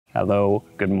Hello,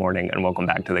 good morning, and welcome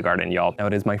back to the garden, y'all. Now,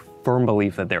 it is my firm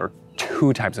belief that there are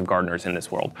two types of gardeners in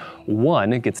this world.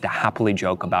 One gets to happily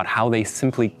joke about how they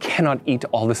simply cannot eat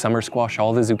all the summer squash,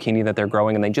 all the zucchini that they're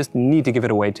growing, and they just need to give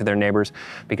it away to their neighbors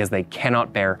because they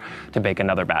cannot bear to bake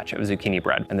another batch of zucchini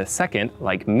bread. And the second,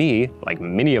 like me, like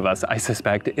many of us, I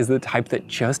suspect, is the type that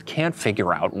just can't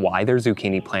figure out why their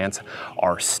zucchini plants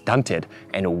are stunted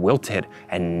and wilted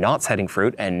and not setting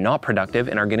fruit and not productive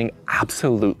and are getting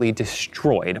absolutely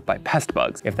destroyed by pest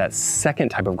bugs. If that second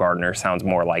type of gardener sounds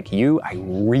more like you, I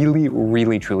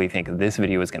really truly think this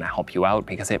video is going to help you out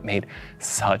because it made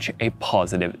such a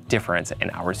positive difference in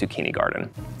our zucchini garden.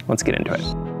 Let's get into it.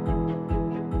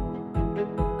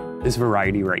 This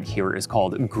variety right here is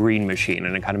called Green Machine,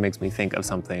 and it kind of makes me think of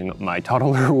something my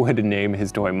toddler would name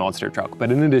his toy monster truck.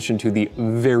 But in addition to the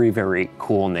very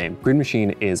cool name, Green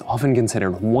Machine is often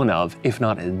considered one of, if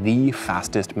not the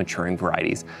fastest maturing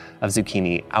varieties of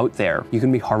zucchini out there. You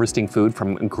can be harvesting food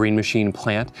from a Green Machine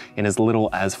plant in as little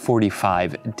as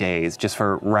 45 days. Just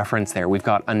for reference there, we've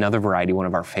got another variety, one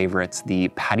of our favorites, the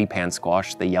patty pan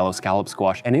squash, the yellow scallop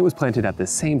squash, and it was planted at the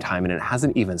same time and it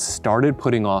hasn't even started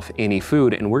putting off any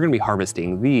food, and we're gonna be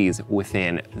harvesting these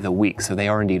within the week. So they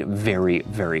are indeed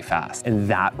very fast. And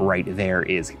that right there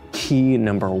is key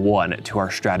number one to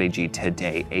our strategy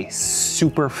today, a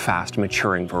super fast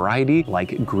maturing variety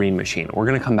like Green Machine. We're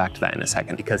gonna come back to that in a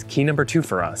second because key number two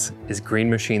for us is Green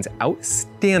Machine's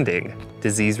outstanding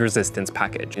disease resistance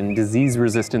package. And disease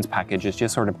resistance package is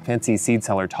just sort of fancy seed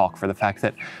seller talk for the fact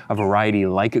that a variety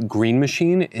like Green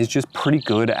Machine is just pretty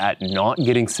good at not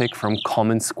getting sick from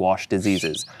common squash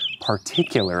diseases,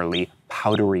 particularly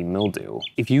powdery mildew.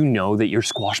 If you know that your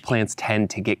squash plants tend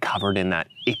to get covered in that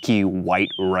icky white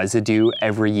residue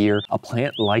every year, a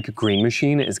plant like Green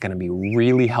Machine is going to be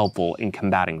really helpful in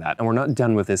combating that. And we're not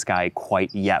done with this guy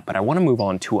quite yet, but I want to move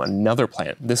on to another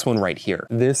plant, this one right here.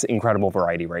 This incredible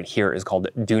variety right here is called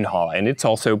Dunha, and it's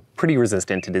also pretty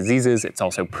resistant to diseases. It's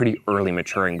also pretty early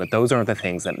maturing, but those aren't the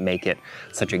things that make it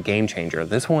such a game changer.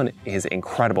 This one is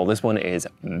incredible. This one is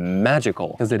magical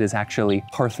because it is actually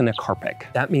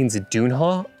parthenocarpic. That means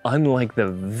Dunha, unlike the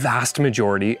vast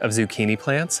majority of zucchini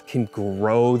plants, can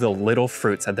grow the little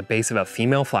fruits at the base of a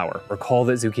female flower. Recall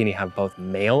that zucchini have both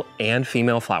male and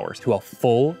female flowers to a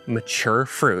full mature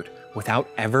fruit without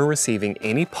ever receiving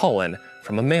any pollen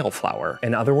from a male flower.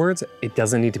 In other words, it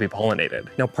doesn't need to be pollinated.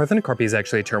 Now, parthenocarpy is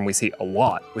actually a term we see a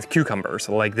lot with cucumbers,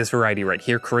 like this variety right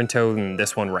here, Corinto, and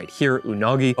this one right here,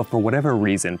 Unagi. But for whatever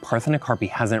reason, parthenocarpy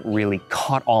hasn't really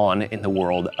caught on in the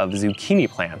world of zucchini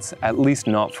plants, at least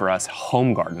not for us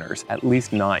home gardeners, at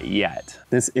least not yet.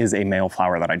 This is a male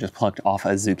flower that I just plucked off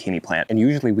a zucchini plant, and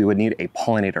usually we would need a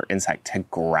pollinator insect to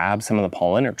grab some of the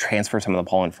pollen or transfer some of the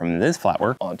pollen from this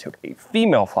flower onto a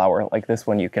female flower, like this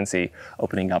one you can see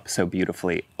opening up so beautifully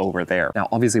over there. Now,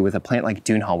 obviously with a plant like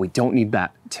Dunha, we don't need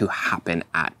that to happen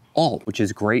at all, which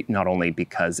is great not only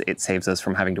because it saves us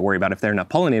from having to worry about if there are enough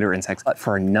pollinator insects, but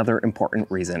for another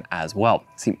important reason as well.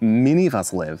 See, many of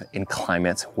us live in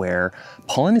climates where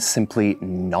pollen is simply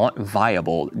not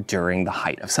viable during the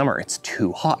height of summer. It's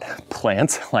too hot.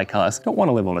 Plants like us don't want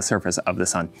to live on the surface of the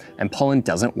sun, and pollen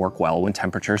doesn't work well when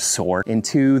temperatures soar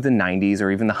into the 90s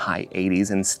or even the high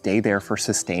 80s and stay there for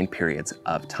sustained periods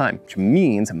of time, which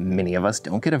means many of us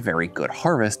don't get a very good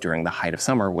harvest during the height of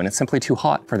summer when it's simply too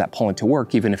hot for that pollen to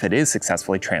work, even if it is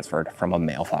successfully transferred from a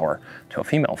male flower to a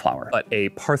female flower. But a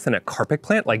parthenocarpic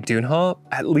plant like Dunha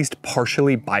at least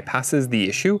partially bypasses the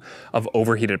issue of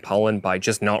overheated pollen by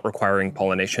just not requiring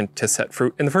pollination to set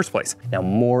fruit in the first place. Now,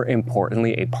 more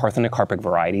importantly, a parthenocarpic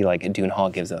variety like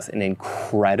Dunha gives us an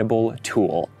incredible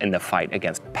tool in the fight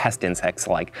against pest insects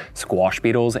like squash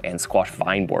beetles and squash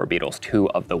vine borer beetles, two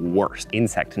of the worst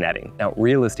insect netting. Now,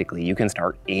 realistically, you can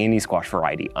start any squash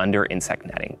variety under insect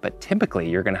netting, but typically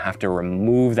you're gonna have to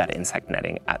remove that insect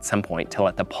netting at some point to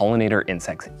let the pollinator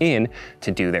insects in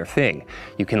to do their thing.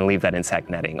 You can leave that insect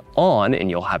netting on and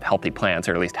you'll have healthy plants,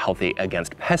 or at least healthy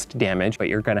against pest damage, but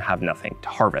you're gonna have nothing to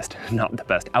harvest. Not the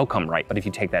best outcome, right? But if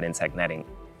you take that insect netting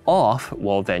off,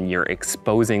 well, then you're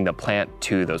exposing the plant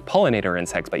to those pollinator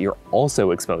insects, but you're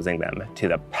also exposing them to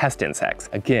the pest insects.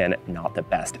 Again, not the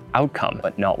best outcome,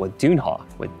 but not with Dunha.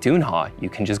 With Dunha, you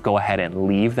can just go ahead and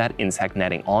leave that insect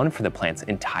netting on for the plant's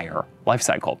entire life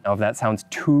cycle. Now, if that sounds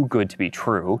too good to be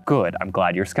true, good, I'm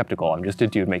glad you're skeptical. I'm just a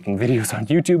dude making videos on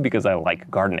YouTube because I like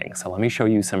gardening. So let me show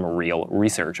you some real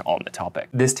research on the topic.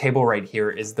 This table right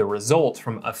here is the result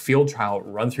from a field trial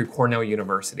run through Cornell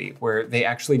University, where they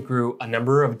actually grew a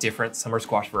number of different summer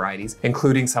squash varieties,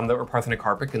 including some that were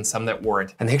parthenocarpic and some that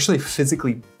weren't. And they actually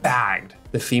physically bagged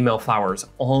the female flowers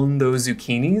on those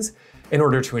zucchinis in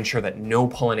order to ensure that no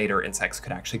pollinator insects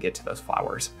could actually get to those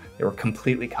flowers. They were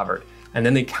completely covered. And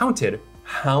then they counted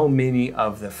how many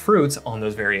of the fruits on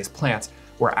those various plants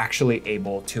were actually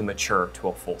able to mature to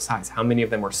a full size. How many of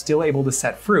them were still able to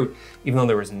set fruit, even though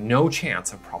there was no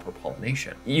chance of proper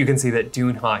pollination. You can see that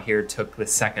Dunha here took the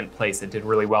second place. It did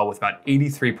really well with about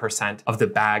 83% of the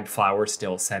bagged flowers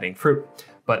still setting fruit.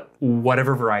 But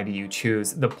whatever variety you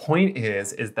choose, the point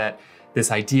is that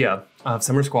this idea of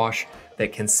summer squash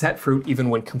that can set fruit even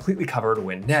when completely covered,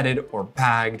 when netted or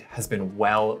bagged, has been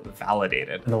well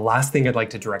validated. And the last thing I'd like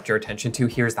to direct your attention to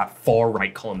here is that far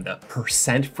right column, the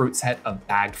percent fruit set of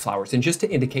bagged flowers. And just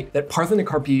to indicate that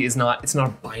parthenocarpy it's not a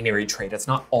binary trait, it's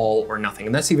not all or nothing.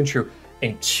 And that's even true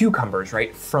in cucumbers,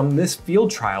 right? From this field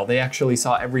trial, they actually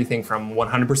saw everything from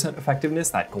 100%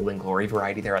 effectiveness, that Golden Glory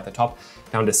variety there at the top,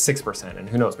 down to 6%. And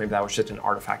who knows, maybe that was just an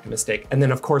artifact mistake. And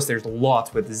then of course, there's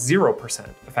lots with 0%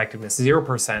 effectiveness,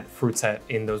 0% fruit set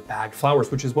in those bagged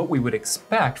flowers, which is what we would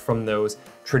expect from those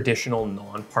traditional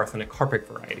non-parthenocarpic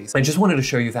varieties. I just wanted to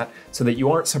show you that so that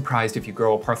you aren't surprised if you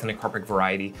grow a parthenocarpic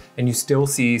variety and you still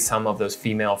see some of those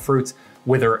female fruits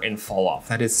wither and fall off.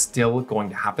 That is still going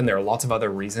to happen. There are lots of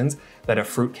other reasons that a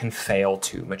fruit can fail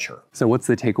to mature. So what's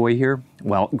the takeaway here?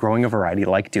 Well, growing a variety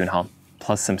like Dunha,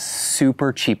 plus some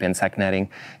super cheap insect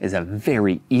netting, is a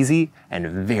very easy and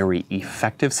very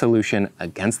effective solution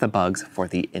against the bugs for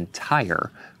the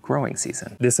entire growing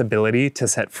season. This ability to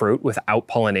set fruit without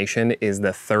pollination is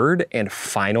the third and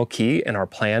final key in our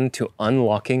plan to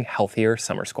unlocking healthier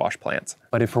summer squash plants.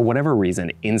 But if for whatever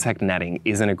reason insect netting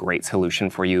isn't a great solution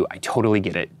for you, I totally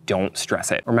get it. Don't stress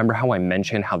it. Remember how I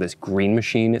mentioned how this green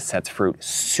machine sets fruit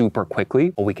super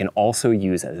quickly? Well, we can also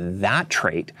use that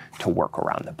trait to work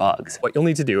around the bugs. What you'll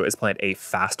need to do is plant a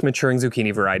fast maturing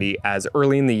zucchini variety as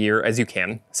early in the year as you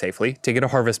can, safely, to get a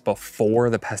harvest before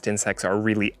the pest insects are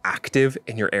really active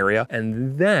in your area,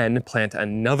 and then plant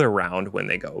another round when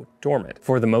they go dormant.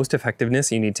 For the most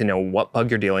effectiveness, you need to know what bug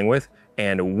you're dealing with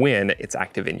and when it's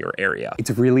active in your area. It's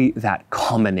really that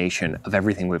combination of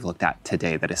everything we've looked at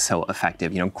today that is so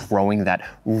effective. You know, growing that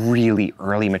really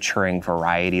early maturing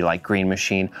variety like Green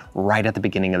Machine right at the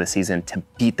beginning of the season to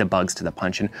beat the bugs to the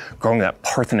punch, and growing that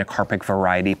parthenocarpic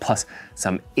variety plus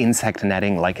some insect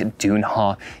netting like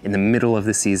Dunha in the middle of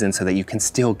the season so that you can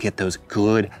still get those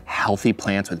good, healthy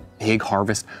plants with big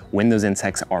harvest when those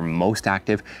insects are most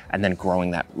active, and then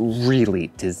growing that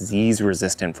really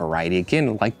disease-resistant variety,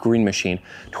 again, like Green Machine,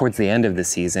 towards the end of the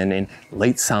season in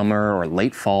late summer or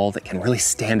late fall that can really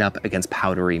stand up against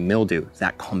powdery mildew.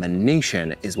 That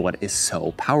combination is what is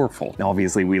so powerful. Now,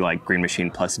 obviously, we like Green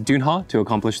Machine plus Dunha to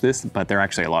accomplish this, but there are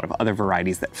actually a lot of other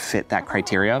varieties that fit that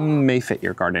criteria, may fit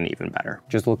your garden even better.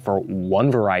 Just look for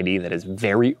one variety that is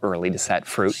very early to set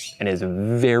fruit and is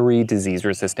very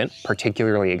disease-resistant,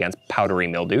 particularly against powdery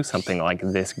mildew, something like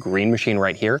this Green Machine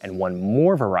right here, and one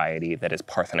more variety that is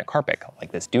parthenocarpic,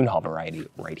 like this Dunha variety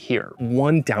right here.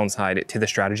 One downside to the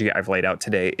strategy I've laid out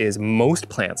today is most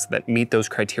plants that meet those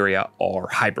criteria are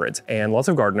hybrids, and lots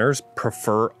of gardeners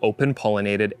prefer open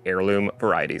pollinated heirloom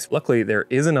varieties. Luckily, there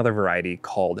is another variety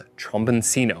called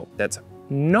Tromboncino that's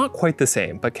not quite the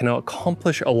same, but can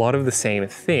accomplish a lot of the same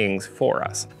things for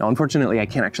us. Now, unfortunately, I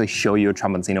can't actually show you a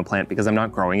Tromboncino plant because I'm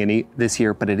not growing any this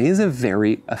year, but it is a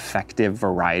very effective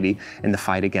variety in the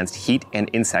fight against heat and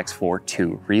insects for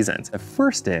two reasons. The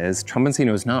first is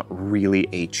Tromboncino is not really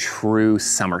a true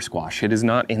summer squash. It is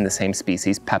not in the same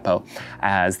species, Peppo,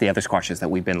 as the other squashes that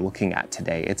we've been looking at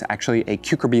today. It's actually a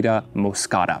Cucurbita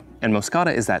moscata. And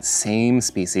moscata is that same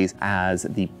species as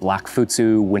the black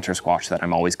futsu winter squash that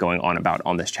I'm always going on about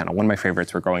on this channel. One of my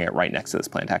favorites, we're growing it right next to this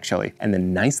plant actually. And the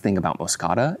nice thing about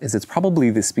moscata is it's probably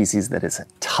the species that is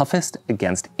toughest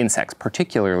against insects,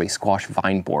 particularly squash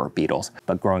vine borer beetles.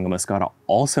 But growing a moscata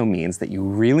also means that you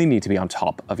really need to be on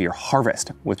top of your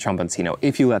harvest with Tromboncino.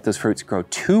 If you let those fruits grow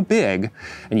too big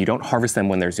and you don't harvest them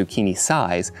when they're zucchini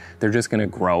size, they're just gonna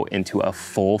grow into a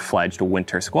full-fledged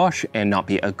winter squash and not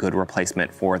be a good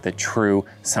replacement for the true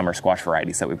summer squash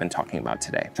varieties that we've been talking about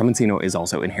today. Tromboncino is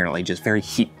also inherently just very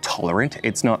heat tolerant.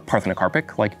 It's not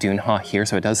parthenocarpic like Dunha here,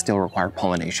 so it does still require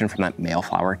pollination from that male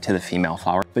flower to the female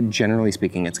flower. But generally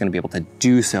speaking, it's gonna be able to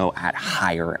do so at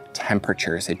higher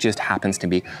temperatures. It just happens to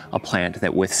be a plant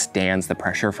that withstands the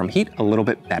pressure from heat a little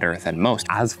bit better than most.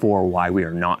 As for why we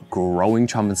are not growing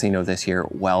Tromboncino this year,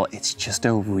 well, it's just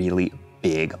a really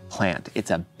big plant.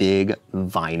 It's a big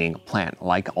vining plant,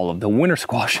 like all of the winter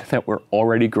squash that we're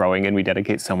already growing and we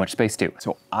dedicate so much space to.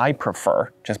 So I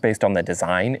prefer, just based on the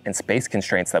design and space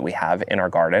constraints that we have in our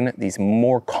garden, these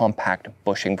more compact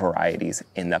bushing varieties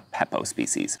in the Peppo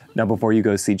species. Now, before you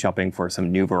go seed shopping for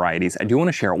some new varieties, I do want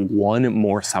to share one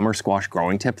more summer squash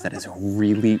growing tip that has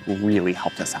really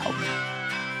helped us out.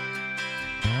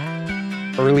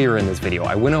 Earlier in this video,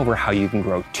 I went over how you can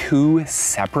grow 2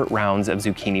 separate rounds of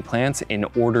zucchini plants in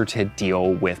order to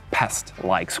deal with pests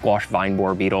like squash vine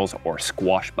borer beetles or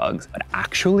squash bugs. But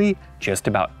actually, just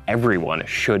about everyone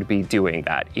should be doing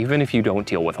that, even if you don't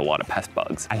deal with a lot of pest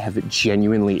bugs. I have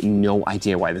genuinely no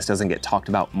idea why this doesn't get talked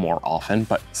about more often,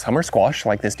 but summer squash,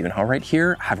 like this Dunhaw right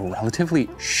here, have relatively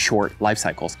short life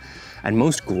cycles. And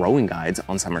most growing guides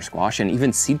on summer squash and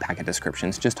even seed packet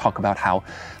descriptions just talk about how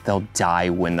they'll die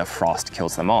when the frost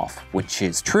kills them off, which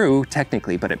is true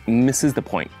technically, but it misses the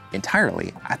point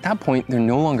entirely. At that point, they're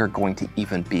no longer going to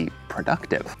even be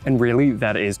productive. And really,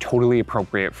 that is totally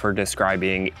appropriate for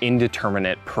describing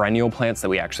indeterminate perennial plants that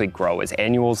we actually grow as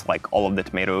annuals, like all of the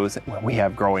tomatoes we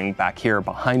have growing back here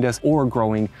behind us, or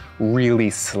growing really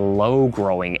slow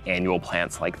growing annual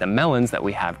plants like the melons that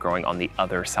we have growing on the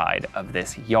other side of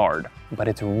this yard. But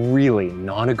it's really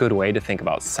not a good way to think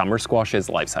about summer squash's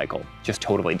life cycle, just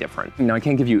totally different. Now, I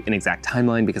can't give you an exact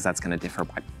timeline because that's gonna differ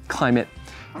by climate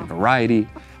and variety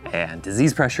and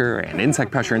disease pressure and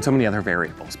insect pressure and so many other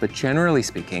variables. But generally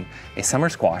speaking, a summer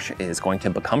squash is going to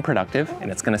become productive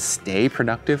and it's gonna stay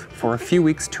productive for a few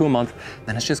weeks to a month,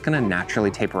 then it's just gonna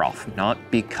naturally taper off. Not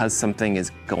because something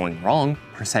is going wrong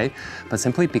per se, but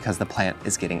simply because the plant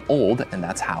is getting old and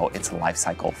that's how its life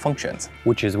cycle functions.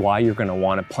 Which is why you're gonna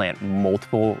wanna plant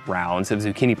multiple rounds of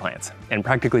zucchini plants. And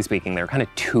practically speaking, there are kind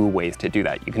of 2 ways to do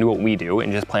that. You can do what we do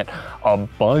and just plant a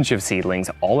bunch of seedlings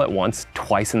all at once,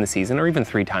 twice in the season, or even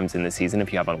 3 times in the season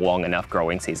if you have a long enough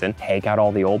growing season. Take out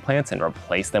all the old plants and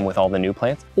replace them with all the new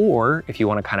plants. Or if you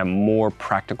want a kind of more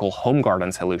practical home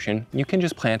garden solution, you can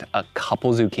just plant a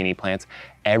couple zucchini plants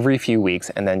every few weeks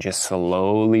and then just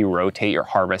slowly rotate your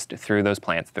harvest through those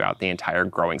plants throughout the entire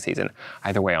growing season.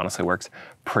 Either way honestly works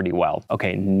pretty well.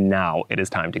 Okay, now it is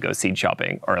time to go seed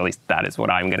shopping, or at least that is what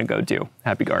I'm gonna go do.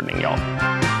 Happy gardening, y'all.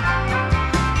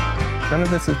 None of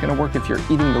this is gonna work if you're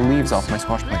eating the leaves off my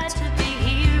squash plants.